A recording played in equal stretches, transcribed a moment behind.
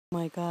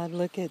My God,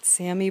 look at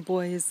Sammy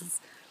Boy is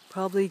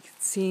probably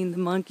seeing the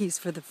monkeys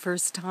for the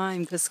first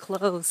time this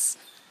close.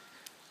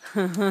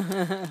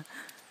 Just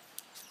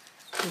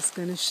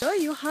gonna show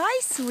you. Hi,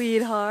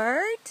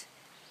 sweetheart.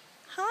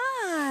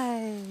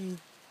 Hi.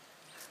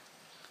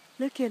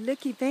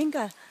 Looky,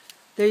 venga.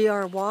 They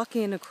are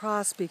walking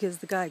across because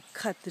the guy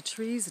cut the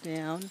trees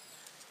down.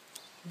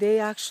 They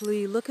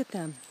actually, look at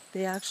them.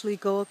 They actually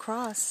go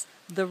across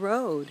the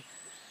road.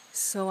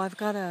 So I've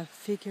got to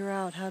figure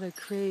out how to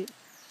create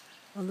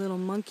a little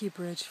monkey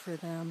bridge for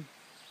them.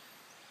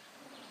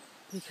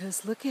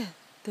 Because look at,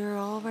 they're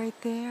all right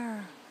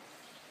there.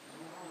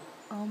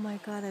 Oh my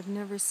God, I've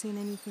never seen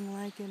anything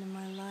like it in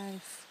my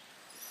life.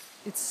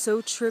 It's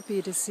so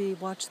trippy to see.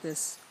 Watch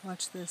this.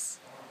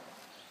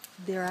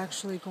 They're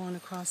actually going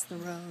across the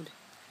road.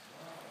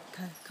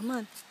 Okay, come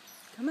on.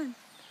 I'm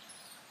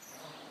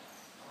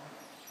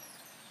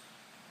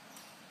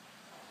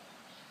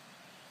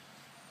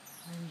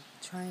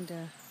trying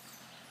to,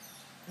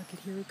 look at,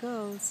 here he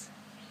goes.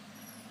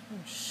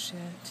 Oh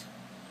shit.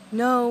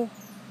 No,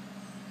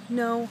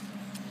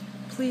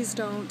 please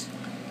don't.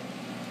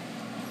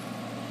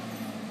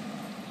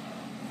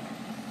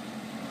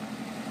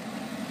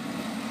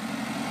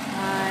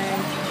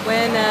 Hi,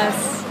 buenas.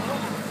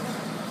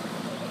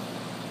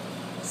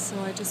 So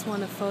I just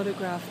want to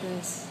photograph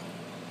this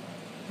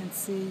and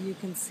see, you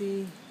can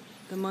see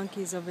the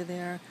monkeys over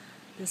there.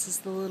 This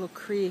is the little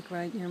creek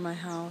right near my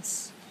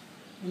house.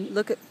 And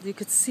look at, you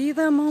could see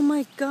them, oh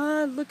my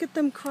God, look at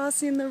them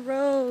crossing the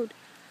road.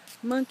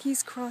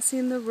 Monkeys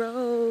crossing the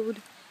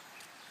road.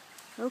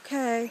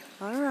 Okay,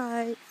 all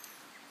right,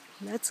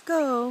 let's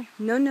go.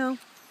 No,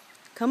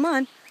 come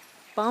on,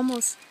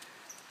 vamos.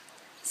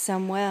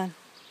 Samuel,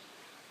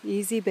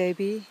 easy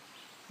baby,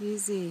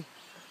 easy.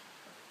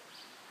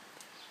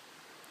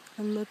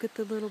 And look at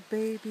the little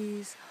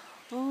babies.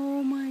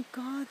 Oh my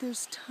God,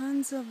 there's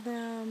tons of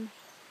them.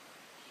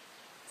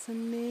 It's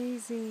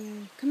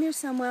amazing. Come here,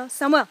 Samuel.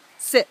 Samuel,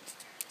 sit.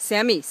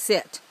 Sammy,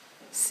 sit.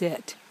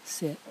 Sit.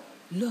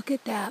 Look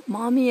at that,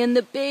 mommy and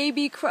the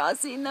baby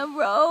crossing the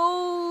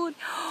road.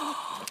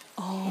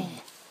 Oh,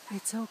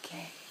 it's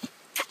okay.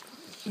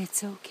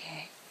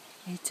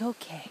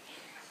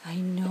 I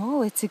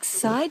know, it's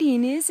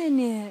exciting, isn't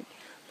it?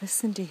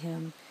 Listen to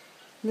him.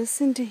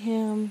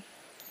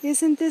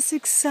 Isn't this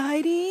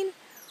exciting?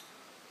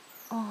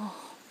 Oh,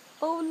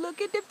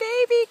 look at the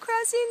baby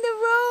crossing the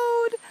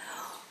road.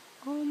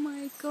 Oh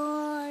my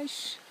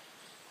gosh.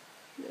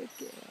 Look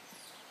at it.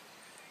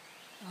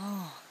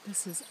 Oh,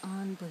 this is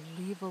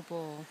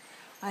unbelievable.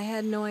 I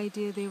had no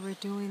idea they were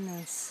doing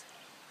this.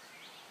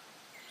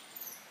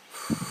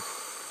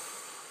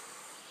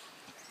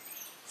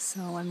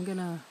 So I'm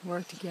gonna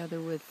work together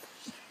with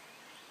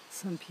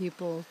some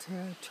people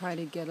to try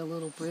to get a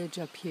little bridge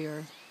up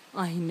here.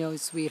 I know,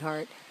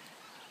 sweetheart.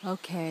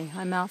 Okay,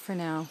 I'm out for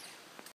now.